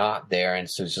if you're not there. And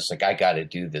so it's just like, I got to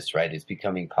do this, right? It's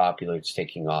becoming popular. It's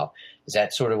taking off. Is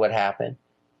that sort of what happened?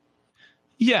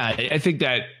 Yeah, I think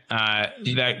that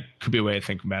that could be a way to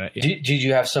think about it. Yeah. Did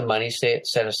you have some money set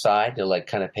aside to like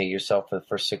kind of pay yourself for the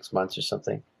first 6 months or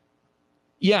something?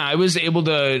 Yeah, I was able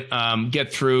to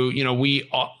get through. We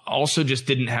also just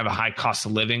didn't have a high cost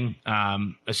of living,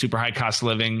 a super high cost of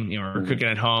living. We were cooking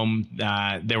at home.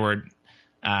 There were,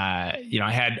 I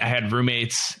had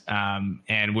roommates,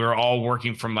 and we were all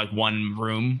working from like one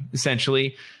room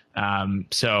essentially.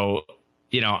 So,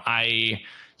 I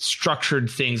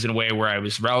structured things in a way where I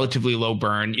was relatively low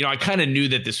burn. I kind of knew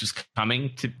that this was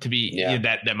coming to be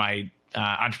that my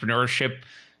entrepreneurship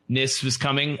was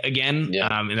coming again,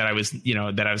 and that I was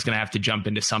going to have to jump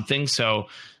into something. So,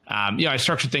 I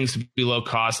structured things to be low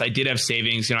cost. I did have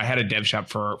savings. I had a dev shop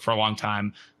for a long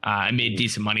time. I made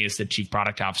decent money as the chief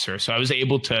product officer. So I was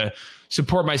able to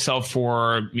support myself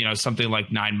for, something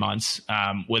like 9 months,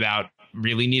 without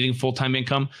really needing full-time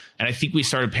income. And I think we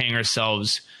started paying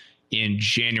ourselves in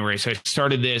January. So I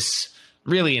started this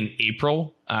really in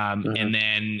April. And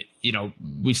then,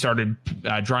 we started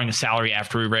drawing a salary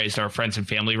after we raised our friends and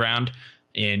family round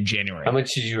in January. How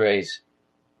much did you raise?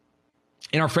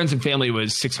 In our friends and family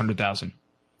was 600,000.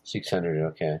 600.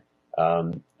 Okay.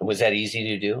 Was that easy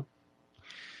to do?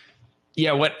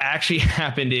 Yeah, what actually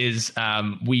happened is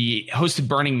we hosted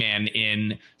Burning Man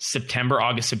in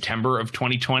August, September of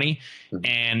 2020.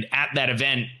 And at that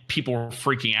event, people were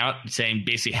freaking out, saying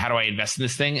basically, how do I invest in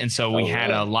this thing? And so we had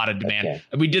a lot of demand. Okay.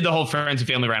 We did the whole friends and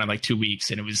family round in like 2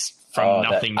 weeks, and it was from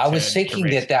nothing. I was thinking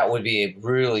that would be a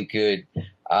really good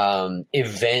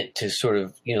event to sort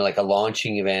of, like a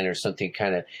launching event or something,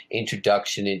 kind of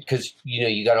introduction. Because,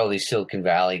 you got all these Silicon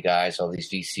Valley guys, all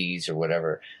these VCs or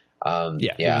whatever.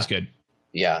 It was good.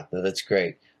 Yeah, that's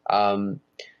great. Why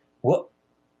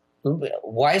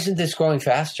isn't this growing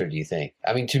faster, do you think?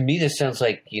 I mean, to me, this sounds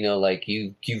like, like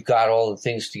you've got all the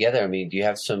things together. I mean, do you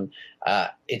have some,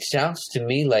 it sounds to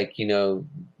me like,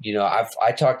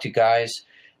 I talked to guys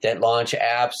that launch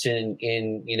apps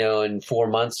in 4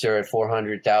 months, they're at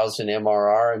 400,000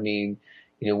 MRR. I mean,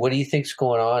 what do you think's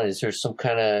going on? Is there some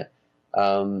kind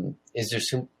of,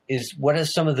 what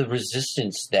is some of the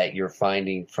resistance that you're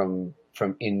finding from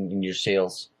in your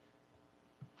sales?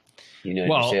 Your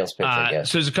sales pitch, I guess.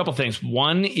 So there's a couple things.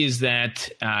 One is that,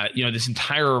 this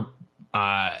entire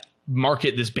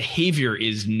market, this behavior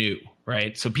is new,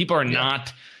 right? So people are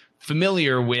not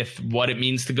familiar with what it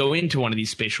means to go into one of these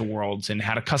spatial worlds and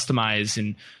how to customize.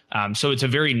 And so it's a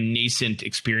very nascent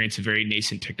experience, a very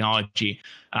nascent technology.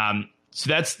 So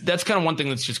that's kind of one thing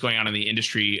that's just going on in the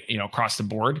industry, across the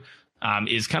board.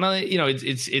 Is kind of,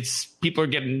 it's people are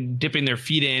dipping their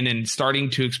feet in and starting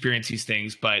to experience these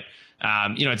things, but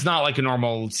it's not like a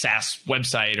normal SaaS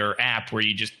website or app where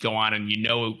you just go on and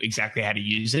exactly how to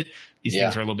use it. These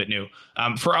things are a little bit new.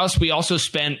 For us, we also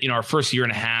spent, our first year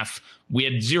and a half, we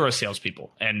had 0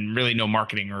 salespeople and really no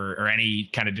marketing or any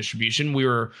kind of distribution. We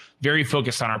were very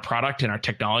focused on our product and our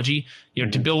technology.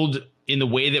 To build in the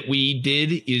way that we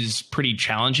did is pretty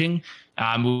challenging.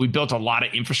 We built a lot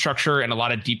of infrastructure and a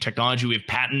lot of deep technology. We have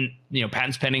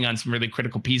patents pending on some really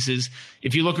critical pieces.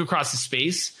 If you look across the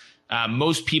space,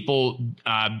 most people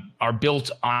are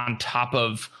built on top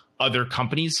of other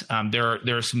companies. There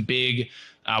are some big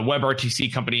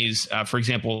WebRTC companies, for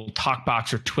example,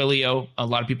 TalkBox or Twilio. A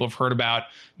lot of people have heard about.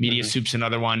 MediaSoup's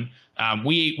another one.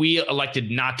 We elected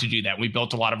not to do that. We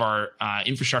built a lot of our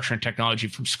infrastructure and technology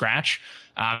from scratch.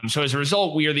 So as a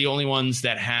result, we are the only ones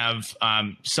that have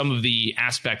some of the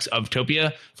aspects of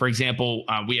Topia. For example,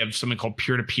 we have something called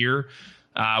peer-to-peer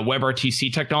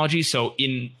WebRTC technology. So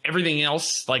in everything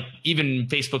else, like even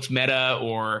Facebook's Meta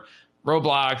or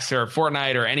Roblox or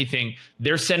Fortnite or anything,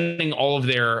 they're sending all of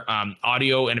their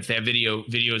audio, and if they have video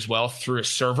as well, through a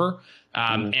server.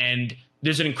 And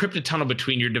there's an encrypted tunnel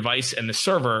between your device and the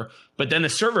server, but then the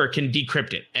server can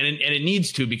decrypt it. And it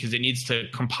needs to, because it needs to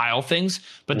compile things.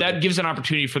 But that gives an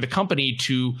opportunity for the company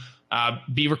to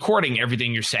be recording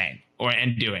everything you're saying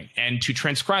and doing, and to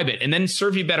transcribe it and then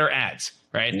serve you better ads.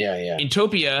 Right. Yeah. In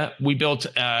Topia, we built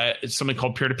something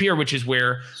called peer-to-peer, which is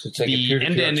where it's like the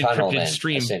end-to-end encrypted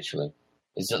stream. Essentially,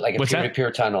 is it like a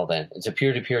peer-to-peer tunnel? Then it's a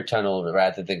peer-to-peer tunnel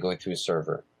rather than going through a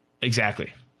server.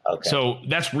 Exactly. Okay. So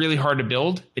that's really hard to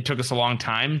build. It took us a long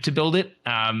time to build it,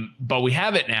 but we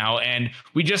have it now, and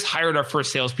we just hired our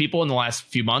first salespeople in the last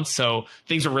few months. So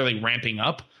things are really ramping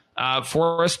up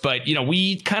for us. But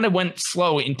we kind of went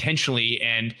slow intentionally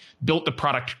and built the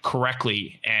product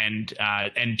correctly and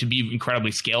to be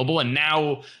incredibly scalable. And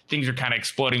now things are kind of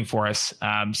exploding for us,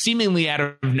 seemingly out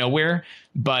of nowhere.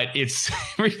 But it's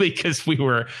really because we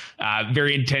were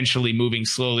very intentionally moving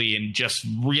slowly and just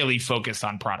really focused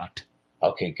on product.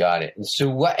 Okay, got it. And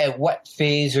so at what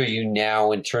phase are you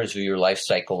now in terms of your life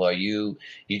cycle? Did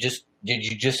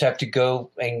you just have to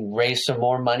go and raise some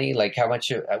more money? Like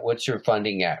what's your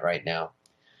funding at right now?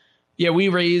 Yeah, we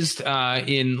raised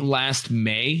in last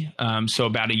May. So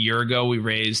about a year ago, we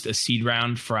raised a seed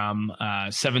round from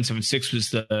 776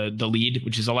 was the lead,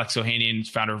 which is Alex Ohanian,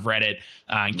 founder of Reddit,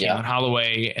 and Caitlin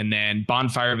Holloway, and then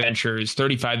Bonfire Ventures,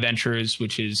 35 Ventures,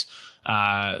 which is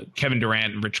Kevin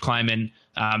Durant and Rich Kleiman.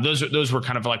 Those were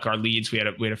kind of like our leads. We had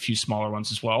a few smaller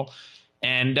ones as well.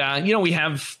 And, we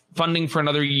have funding for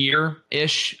another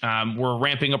year-ish. We're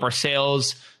ramping up our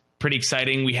sales. Pretty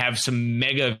exciting. We have some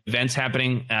mega events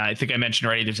happening. I think I mentioned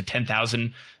already there's a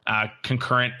 10,000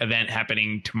 concurrent event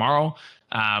happening tomorrow,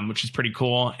 which is pretty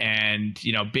cool. And,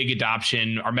 big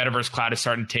adoption. Our Metaverse Cloud is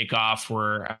starting to take off.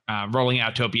 We're rolling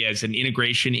out Topia as an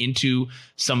integration into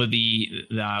some of the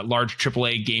large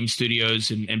AAA game studios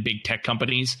and big tech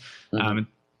companies. Mm-hmm.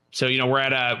 So, we're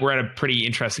at a pretty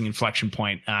interesting inflection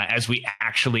point as we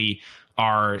actually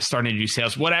are starting to do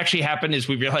sales. What actually happened is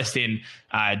we realized in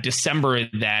December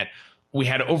that we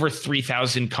had over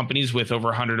 3,000 companies with over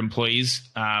 100 employees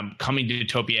coming to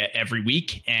Topia every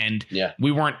week. And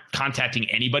we weren't contacting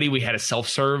anybody. We had a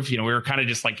self-serve. We were kind of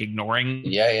just like ignoring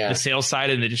the sales side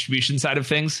and the distribution side of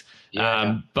things.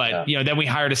 Then we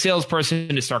hired a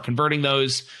salesperson to start converting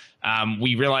those.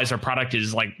 We realized our product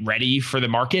is like ready for the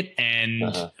market,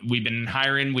 and we've been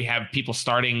hiring. We have people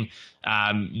starting,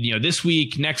 this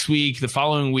week, next week, the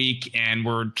following week, and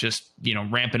we're just,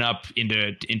 ramping up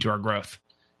into our growth.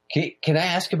 Can I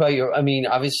ask about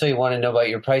obviously I want to know about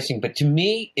your pricing, but to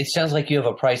me, it sounds like you have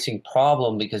a pricing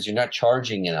problem because you're not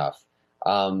charging enough.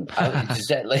 Is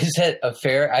that a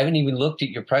fair? I haven't even looked at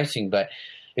your pricing, but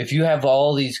if you have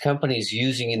all these companies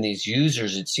using in these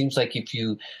users, it seems like if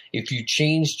you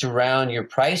changed around your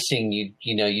pricing,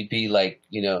 you'd be like,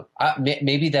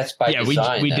 maybe that's by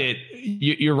design. We did.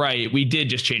 You're right. We did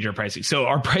just change our pricing. So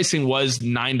our pricing was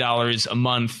 $9 a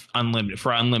month unlimited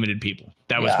for unlimited people.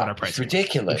 That was what our pricing was.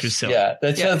 Ridiculous. Which was silly. Yeah,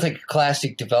 that sounds like a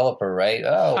classic developer, right?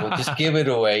 Oh, we'll just give it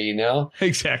away,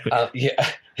 Exactly.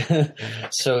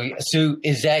 So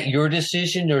is that your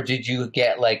decision, or did you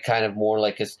get like kind of more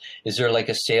like is there like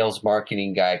a sales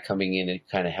marketing guy coming in and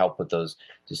kind of help with those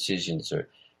decisions, or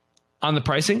on the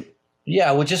pricing?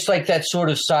 Yeah, well, just like that sort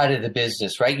of side of the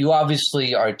business, right? You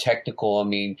obviously are technical.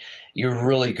 You're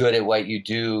really good at what you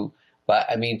do. But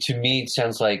to me, it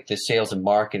sounds like the sales and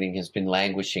marketing has been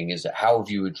languishing. How have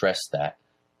you addressed that?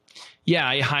 Yeah,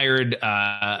 I hired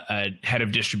a head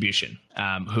of distribution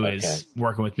who is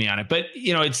working with me on it. But,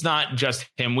 it's not just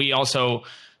him. We also,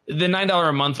 the $9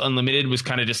 a month unlimited was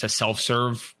kind of just a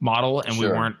self-serve model, and we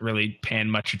weren't really paying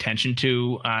much attention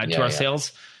to our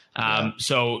sales.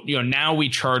 So, now we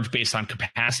charge based on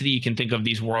capacity. You can think of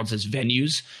these worlds as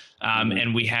venues.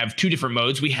 And we have two different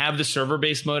modes. We have the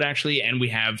server-based mode, actually, and we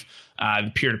have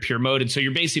the peer-to-peer mode. And so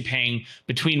you're basically paying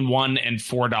between $1 and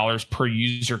 $4 per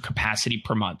user capacity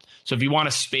per month. So if you want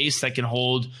a space that can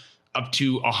hold up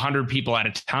to 100 people at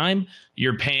a time,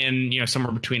 you're paying,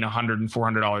 somewhere between $100 and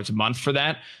 $400 a month for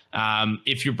that.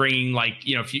 If you're bringing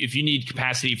if you need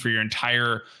capacity for your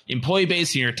entire employee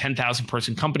base and you're a 10,000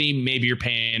 person company, maybe you're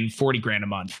paying $40,000 a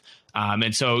month.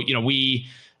 And so,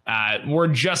 we're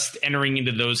just entering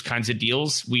into those kinds of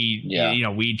deals.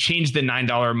 We changed the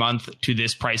 $9 a month to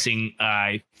this pricing.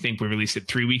 I think we released it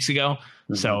 3 weeks ago.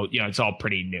 Mm-hmm. So, it's all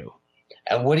pretty new.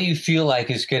 And what do you feel like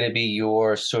is going to be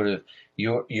your sort of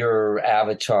your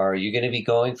avatar? Are you going to be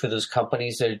going for those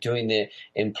companies that are doing the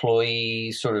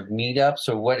employee sort of meetups,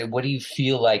 or what do you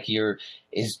feel like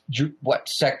what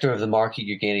sector of the market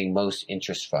you're getting most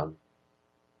interest from?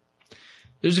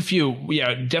 There's a few,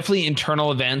 definitely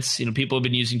internal events. People have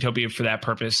been using Topia for that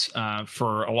purpose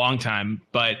for a long time.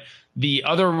 But the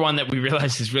other one that we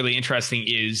realized is really interesting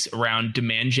is around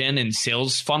demand gen and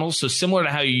sales funnels. So similar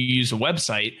to how you use a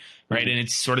website, right? And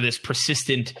it's sort of this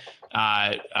persistent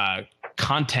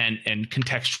content and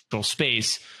contextual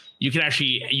space. You can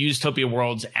actually use Topia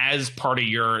Worlds as part of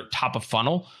your top of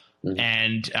funnel. Mm-hmm.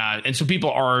 And so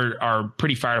people are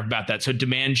pretty fired up about that. So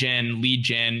demand gen, lead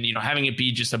gen, having it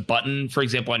be just a button, for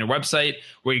example, on your website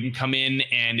where you can come in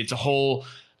and it's a whole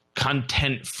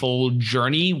contentful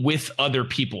journey with other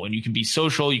people. And you can be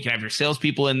social. You can have your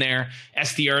salespeople in there.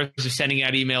 SDRs are sending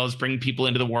out emails, bringing people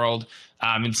into the world.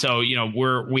 And so,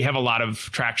 we have a lot of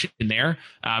traction in there.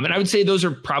 And I would say those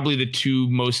are probably the two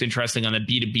most interesting on the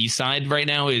B2B side right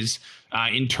now is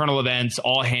internal events,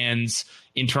 all hands,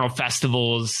 internal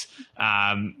festivals,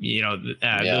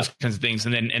 those kinds of things.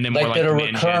 And then like more that are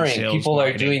demand gen, recurring. sales, People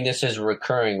marketing. are doing this as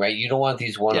recurring, right? You don't want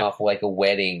these one-off like a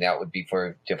wedding. That would be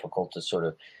very difficult to sort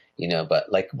of,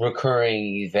 but like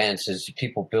recurring events as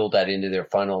people build that into their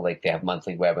funnel, like they have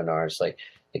monthly webinars, like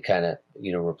they kind of,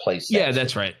 replace that. Yeah,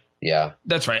 that's right. Yeah,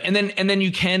 that's right. And then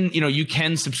you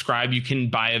can subscribe, you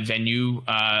can buy a venue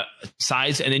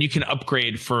size, and then you can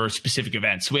upgrade for specific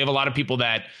events. So we have a lot of people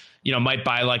that, might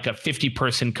buy like a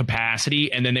 50-person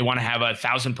capacity, and then they want to have a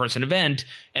 1,000-person event,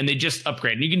 and they just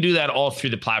upgrade. And you can do that all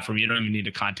through the platform. You don't even need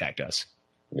to contact us.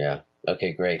 Yeah.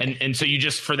 Okay, great. And so you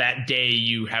just, for that day,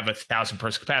 you have a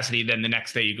 1,000-person capacity. Then the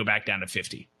next day you go back down to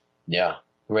 50. Yeah.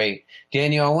 Great.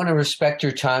 Daniel, I want to respect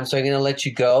your time, so I'm going to let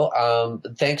you go.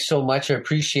 Thanks so much. I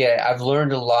appreciate it. I've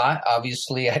learned a lot.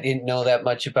 Obviously, I didn't know that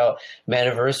much about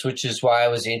Metaverse, which is why I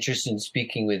was interested in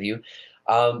speaking with you.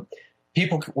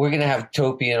 We're going to have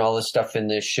Topia and all this stuff in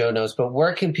the show notes, but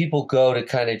where can people go to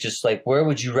kind of just like, where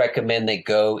would you recommend they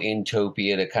go in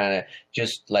Topia to kind of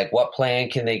just like, what plan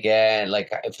can they get? Like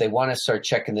if they want to start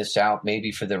checking this out,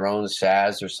 maybe for their own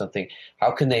SaaS or something,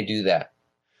 how can they do that?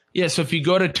 Yeah, so if you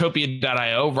go to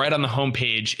Topia.io, right on the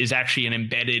homepage is actually an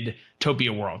embedded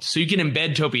Topia world. So you can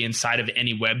embed Topia inside of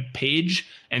any web page.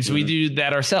 And so we do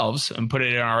that ourselves and put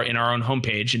it in our own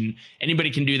homepage. And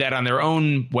anybody can do that on their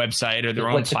own website or their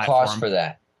own platform. What's the cost for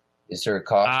that? Is there a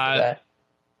cost for that?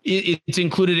 It's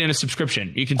included in a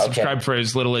subscription. You can subscribe for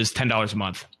as little as $10 a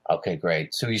month. Okay, great.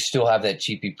 So you still have that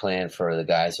cheapy plan for the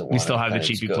guys that want. We still have the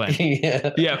cheapy plan.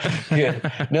 Yeah. Good.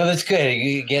 No, that's good.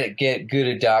 You get good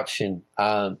adoption.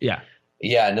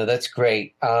 Yeah, no, that's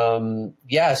great.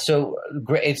 So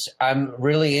great. I'm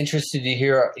really interested to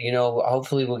hear,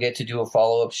 hopefully we'll get to do a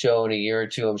follow-up show in a year or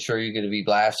two. I'm sure you're going to be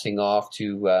blasting off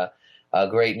to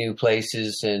great new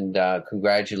places, and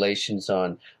congratulations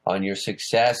on your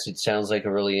success. It sounds like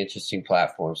a really interesting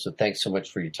platform. So thanks so much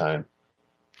for your time.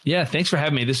 Yeah, thanks for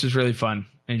having me. This was really fun.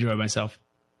 I enjoyed myself.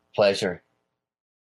 Pleasure.